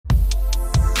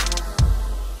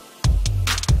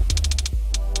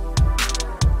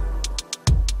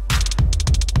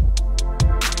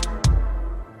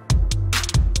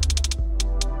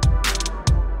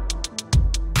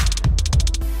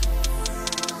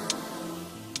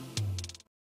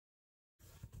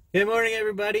Good morning,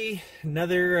 everybody.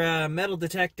 Another metal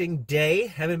detecting day.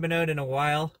 Haven't been out in a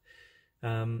while.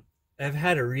 I've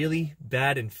had a really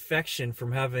bad infection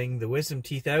from having the wisdom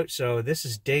teeth out, so this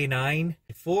is day 9.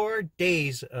 4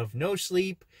 days of no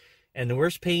sleep and the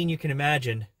worst pain you can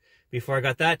imagine before I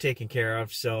got that taken care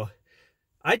of. So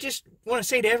I just want to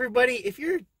say to everybody, if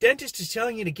your dentist is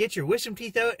telling you to get your wisdom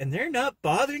teeth out and they're not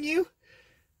bothering you,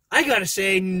 I gotta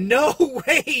say, no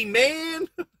way, man.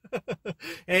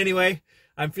 Anyway,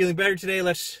 I'm feeling better today.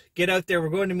 Let's get out there. We're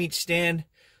going to meet Stan.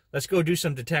 Let's go do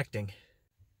some detecting.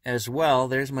 As well,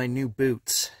 there's my new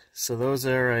boots. So those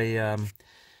are a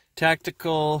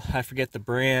tactical, I forget the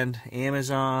brand,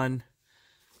 Amazon.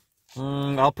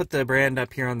 I'll put the brand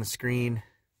up here on the screen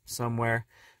somewhere.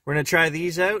 We're going to try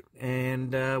these out,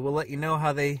 and we'll let you know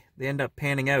how they end up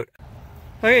panning out.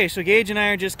 Okay, so Gage and I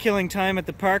are just killing time at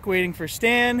the park waiting for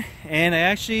Stan, and I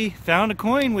actually found a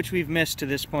coin which we've missed to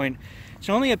this point. It's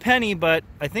only a penny, but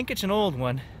I think it's an old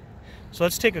one. So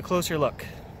let's take a closer look.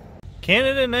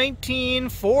 Canada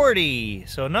 1940,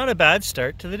 so not a bad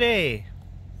start to the day.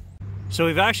 So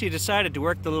we've actually decided to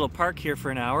work the little park here for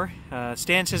an hour.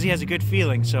 Stan says he has a good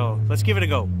feeling, so let's give it a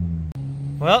go.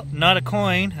 Well, not a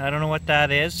coin. I don't know what that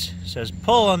is. It says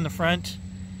pull on the front,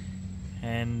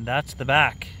 and that's the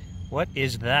back. What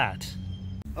is that?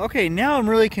 Okay, now I'm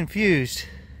really confused.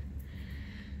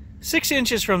 6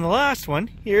 inches from the last one,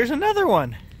 here's another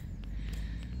one.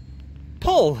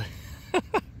 Pull.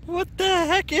 What the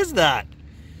heck is that?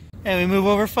 And we move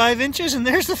over 5 inches and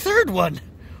there's the third one.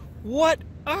 What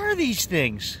are these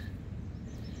things?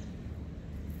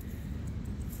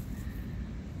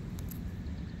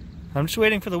 I'm just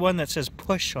waiting for the one that says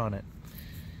push on it.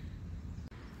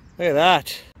 Look at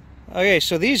that. Okay,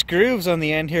 so these grooves on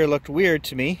the end here looked weird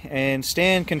to me, and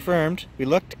Stan confirmed. We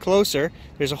looked closer.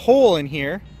 There's a hole in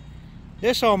here.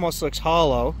 This almost looks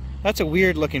hollow. That's a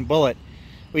weird looking bullet.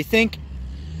 We think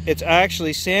it's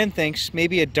actually, Stan thinks,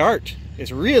 maybe a dart.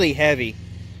 It's really heavy.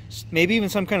 Maybe even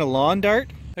some kind of lawn dart.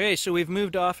 Okay, so we've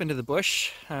moved off into the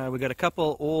bush. We got a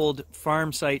couple old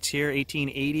farm sites here,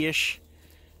 1880-ish.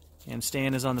 And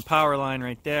Stan is on the power line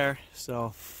right there.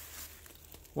 So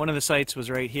one of the sites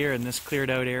was right here in this cleared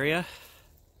out area.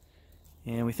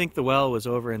 And we think the well was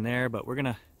over in there, but we're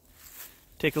gonna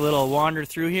take a little wander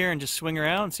through here and just swing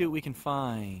around and see what we can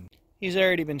find. He's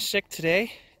already been sick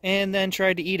today, and then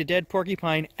tried to eat a dead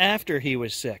porcupine after he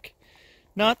was sick.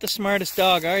 Not the smartest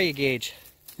dog, are you, Gage?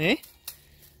 Eh?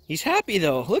 He's happy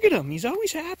though. Look at him. He's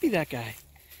always happy, that guy.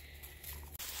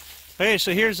 Okay,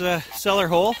 so here's a cellar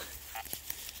hole.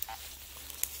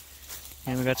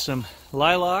 And we got some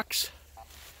lilacs.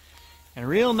 And a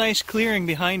real nice clearing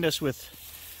behind us with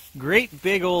great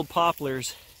big old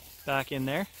poplars back in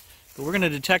there. But we're going to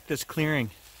detect this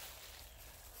clearing.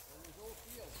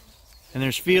 And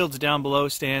there's fields down below,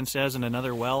 Stan says, and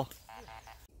another well.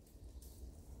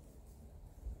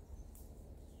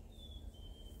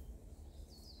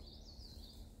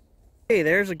 Hey,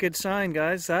 there's a good sign,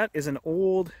 guys. That is an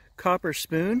old copper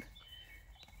spoon.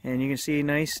 And you can see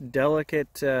nice,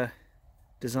 delicate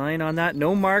design on that.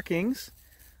 No markings.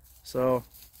 So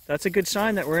that's a good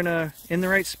sign that we're in the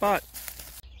right spot.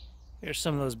 Here's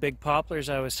some of those big poplars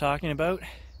I was talking about.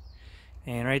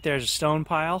 And right there's a stone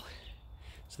pile.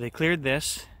 So they cleared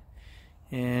this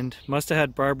and must have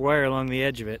had barbed wire along the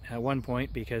edge of it at one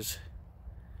point, because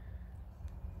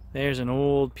there's an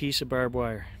old piece of barbed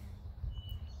wire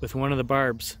with one of the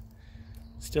barbs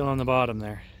still on the bottom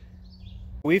there.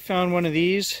 We found one of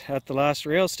these at the last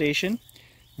rail station.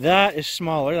 That is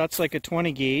smaller. That's like a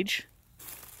 20 gauge.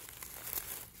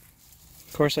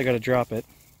 Of course I gotta drop it.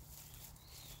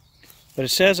 But it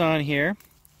says on here,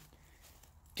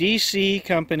 DC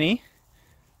Company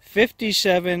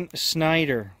 57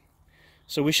 Snider.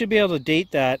 So we should be able to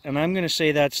date that, and I'm going to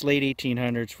say that's late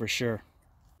 1800s for sure.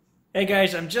 Hey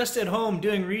guys, I'm just at home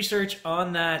doing research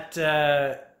on that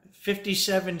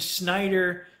 57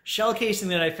 Snider shell casing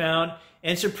that I found,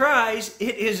 and surprise,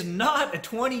 it is not a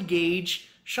 20 gauge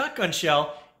shotgun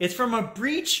shell. It's from a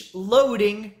breech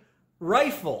loading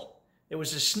rifle. It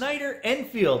was a Snider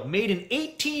Enfield, made in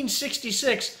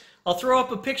 1866. I'll throw up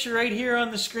a picture right here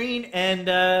on the screen, and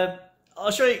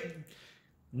I'll show you.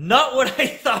 Not what I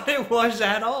thought it was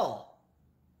at all.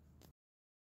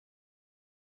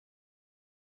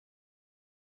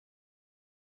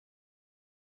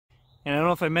 And I don't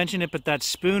know if I mentioned it, but that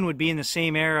spoon would be in the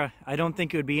same era. I don't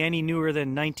think it would be any newer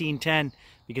than 1910,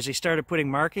 because they started putting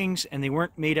markings and they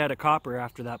weren't made out of copper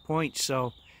after that point.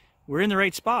 So we're in the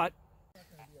right spot.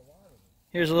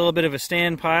 Here's a little bit of a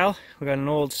stand pile. We got an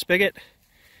old spigot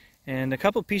and a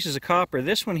couple pieces of copper.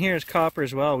 This one here is copper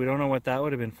as well. We don't know what that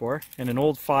would have been for. And an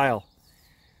old file.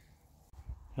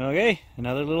 Okay,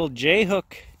 another little J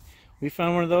hook. We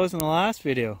found one of those in the last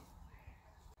video.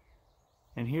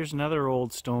 And here's another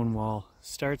old stone wall.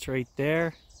 Starts right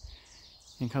there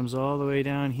and comes all the way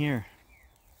down here.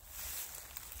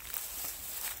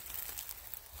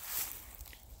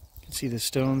 You can see the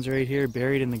stones right here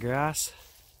buried in the grass.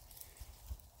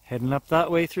 Heading up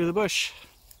that way through the bush.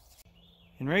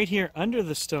 And right here under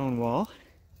the stone wall,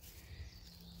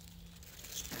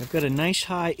 I've got a nice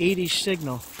high 80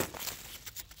 signal.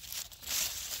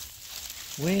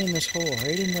 Way in this hole,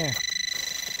 right in there.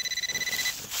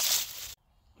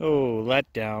 Oh,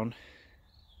 let down.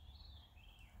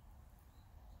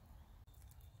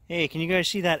 Hey, can you guys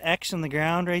see that X on the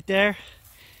ground right there?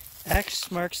 X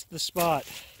marks the spot.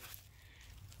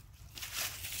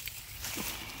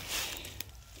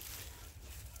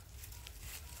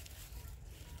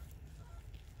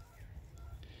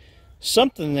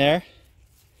 Something there.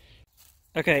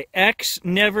 Okay, X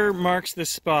never marks the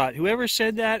spot. Whoever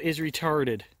said that is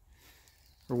retarded.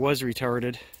 Or was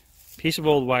retarded. Piece of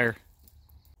old wire.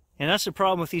 And that's the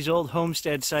problem with these old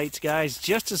homestead sites, guys.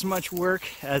 Just as much work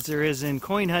as there is in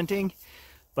coin hunting,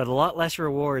 but a lot less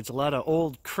rewards. A lot of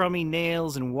old crummy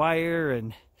nails and wire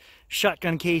and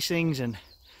shotgun casings. And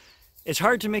it's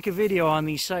hard to make a video on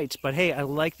these sites, but hey, I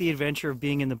like the adventure of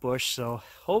being in the bush, so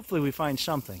hopefully we find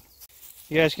something.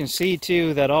 You guys can see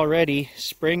too that already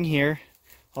spring here,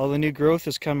 all the new growth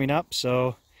is coming up,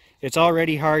 so it's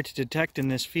already hard to detect in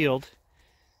this field.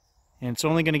 And it's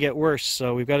only going to get worse,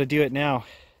 so we've got to do it now.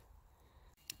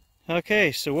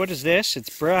 Okay, so what is this?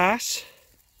 It's brass.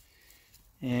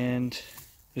 And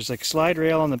there's like a slide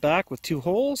rail on the back with 2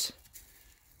 holes.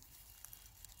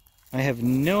 I have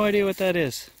no idea what that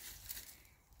is.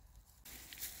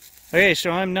 Okay,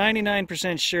 so I'm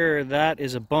 99% sure that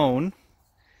is a bone.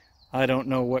 I don't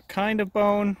know what kind of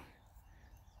bone,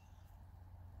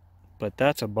 but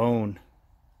that's a bone.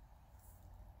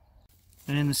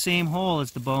 And in the same hole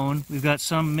as the bone, we've got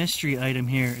some mystery item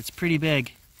here. It's pretty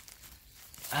big.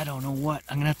 I don't know what.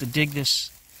 I'm gonna have to dig this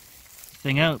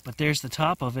thing out, but there's the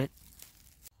top of it.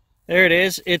 There it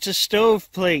is. It's a stove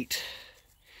plate.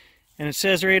 And it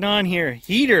says right on here,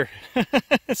 heater.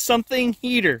 Something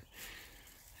heater.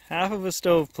 Half of a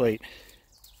stove plate.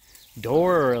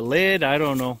 Door or a lid, I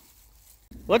don't know.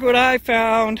 Look what I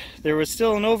found. There was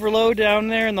still an overload down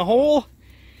there in the hole.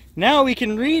 Now we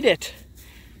can read it.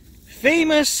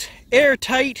 Famous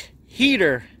airtight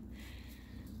heater.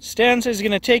 Stan says he's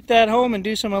going to take that home and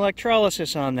do some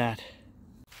electrolysis on that.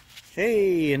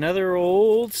 Hey, another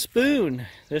old spoon.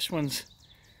 This one's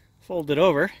folded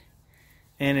over.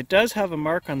 And it does have a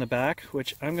mark on the back,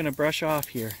 which I'm going to brush off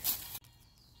here.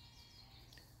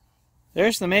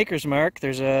 There's the maker's mark.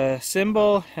 There's a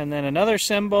symbol and then another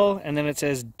symbol, and then it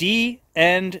says D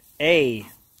and A.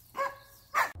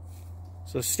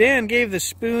 So Stan gave the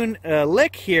spoon a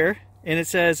lick here, and it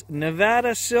says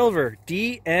Nevada Silver,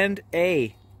 D and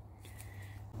A.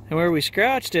 And where we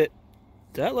scratched it,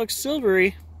 that looks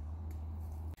silvery.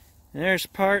 And there's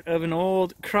part of an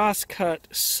old crosscut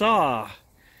saw.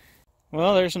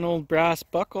 Well, there's an old brass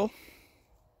buckle.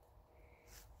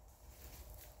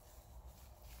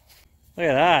 Look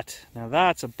at that. Now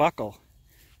that's a buckle.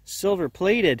 Silver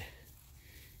plated.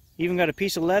 Even got a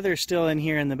piece of leather still in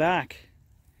here in the back.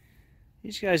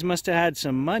 These guys must have had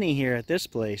some money here at this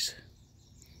place.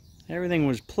 Everything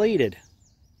was plated.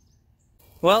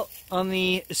 Well, on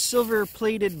the silver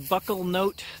plated buckle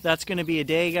note, that's going to be a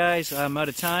day, guys. I'm out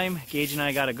of time. Gage and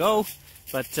I got to go.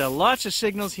 But lots of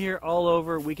signals here all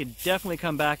over. We could definitely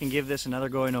come back and give this another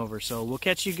going over. So we'll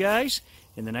catch you guys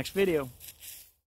in the next video.